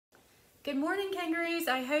Good morning, kangaroos.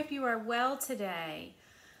 I hope you are well today.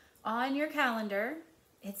 On your calendar,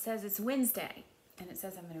 it says it's Wednesday, and it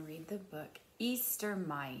says I'm going to read the book Easter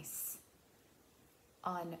Mice.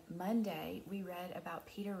 On Monday, we read about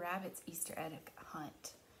Peter Rabbit's Easter egg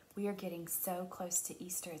hunt. We are getting so close to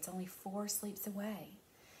Easter. It's only 4 sleeps away.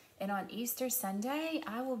 And on Easter Sunday,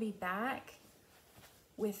 I will be back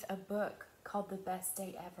with a book called The Best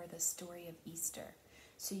Day Ever, The Story of Easter.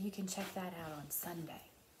 So you can check that out on Sunday.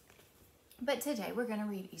 But today we're going to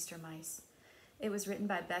read Easter Mice. It was written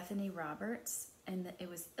by Bethany Roberts, and it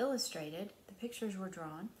was illustrated. The pictures were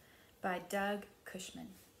drawn by Doug Cushman.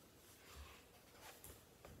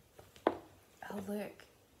 Oh, look,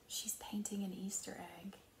 she's painting an Easter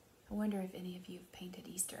egg. I wonder if any of you have painted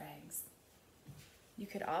Easter eggs. You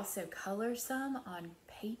could also color some on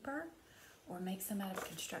paper or make some out of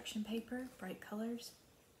construction paper, bright colors.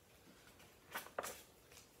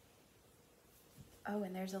 Oh,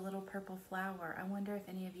 and there's a little purple flower. I wonder if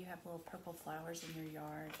any of you have little purple flowers in your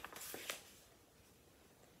yard.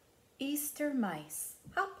 Easter mice.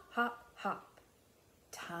 Hop, hop, hop.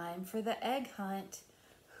 Time for the egg hunt.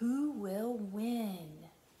 Who will win?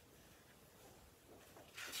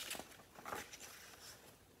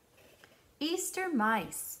 Easter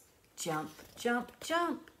mice. Jump, jump,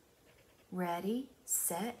 jump. Ready,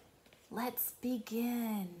 set, let's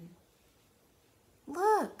begin.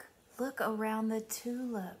 Look. Look around the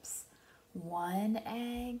tulips. 1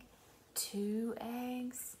 egg, 2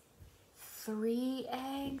 eggs, 3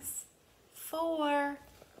 eggs, 4.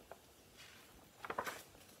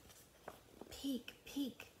 Peek,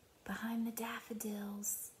 peek behind the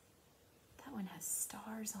daffodils. That one has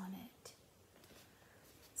stars on it.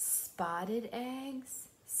 Spotted eggs,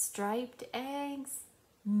 striped eggs,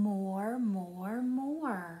 more, more,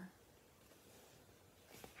 more.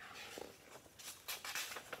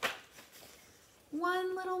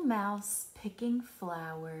 One little mouse picking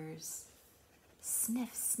flowers.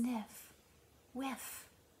 Sniff, sniff, whiff,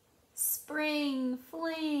 spring,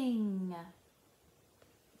 fling.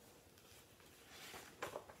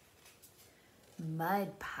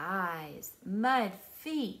 Mud pies, mud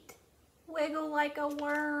feet, wiggle like a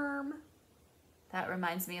worm. That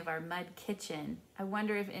reminds me of our mud kitchen. I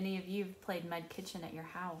wonder if any of you have played mud kitchen at your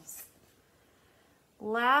house.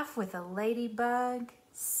 Laugh with a ladybug.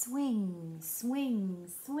 Swing, swing,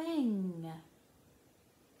 swing.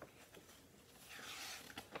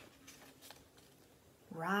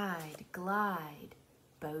 Ride, glide,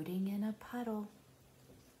 boating in a puddle.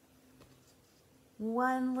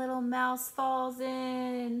 One little mouse falls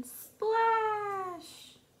in,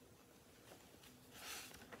 splash.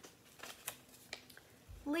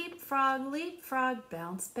 Leapfrog, leapfrog,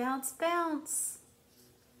 bounce, bounce, bounce.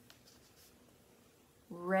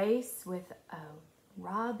 Race with a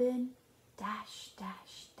robin, dash,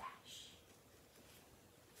 dash, dash.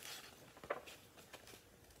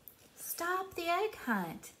 Stop the egg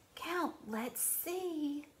hunt. Count, let's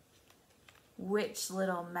see. Which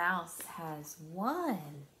little mouse has won?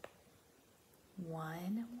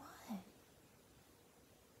 1, 1.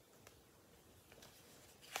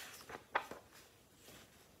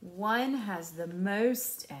 One has the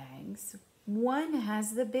most eggs. One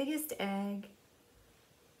has the biggest egg.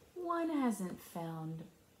 One hasn't found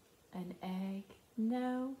an egg.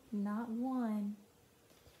 No, not one.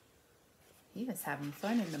 He was having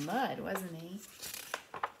fun in the mud, wasn't he?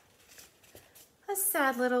 A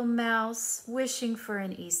sad little mouse wishing for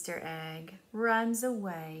an Easter egg runs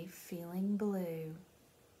away feeling blue.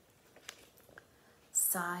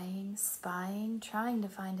 Sighing, spying, trying to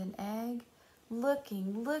find an egg,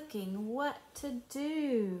 looking, looking what to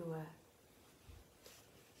do.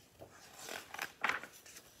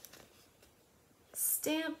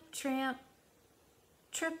 Stamp, tramp,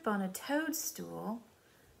 trip on a toadstool,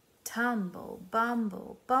 tumble,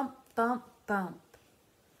 bumble, bump, bump, bump.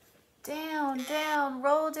 Down, down,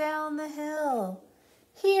 roll down the hill.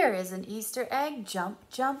 Here is an Easter egg, jump,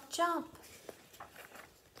 jump, jump.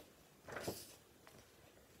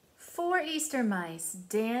 4 Easter mice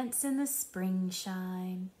dance in the spring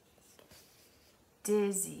shine.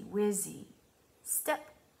 Dizzy, whizzy,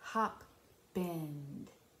 step, hop, bend.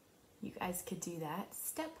 You guys could do that.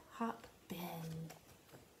 Step, hop, bend.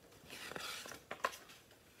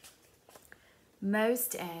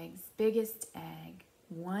 Most eggs, biggest egg.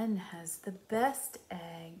 One has the best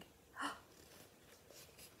egg.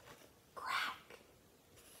 Crack.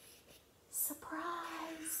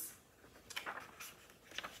 Surprise.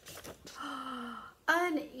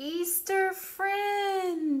 An Easter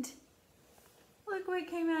friend. Look what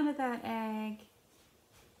came out of that egg.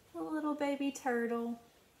 A little baby turtle.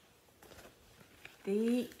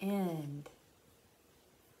 The end.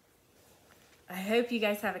 hope you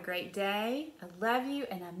guys have a great day. I love you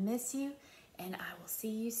and I miss you, and I will see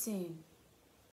you soon.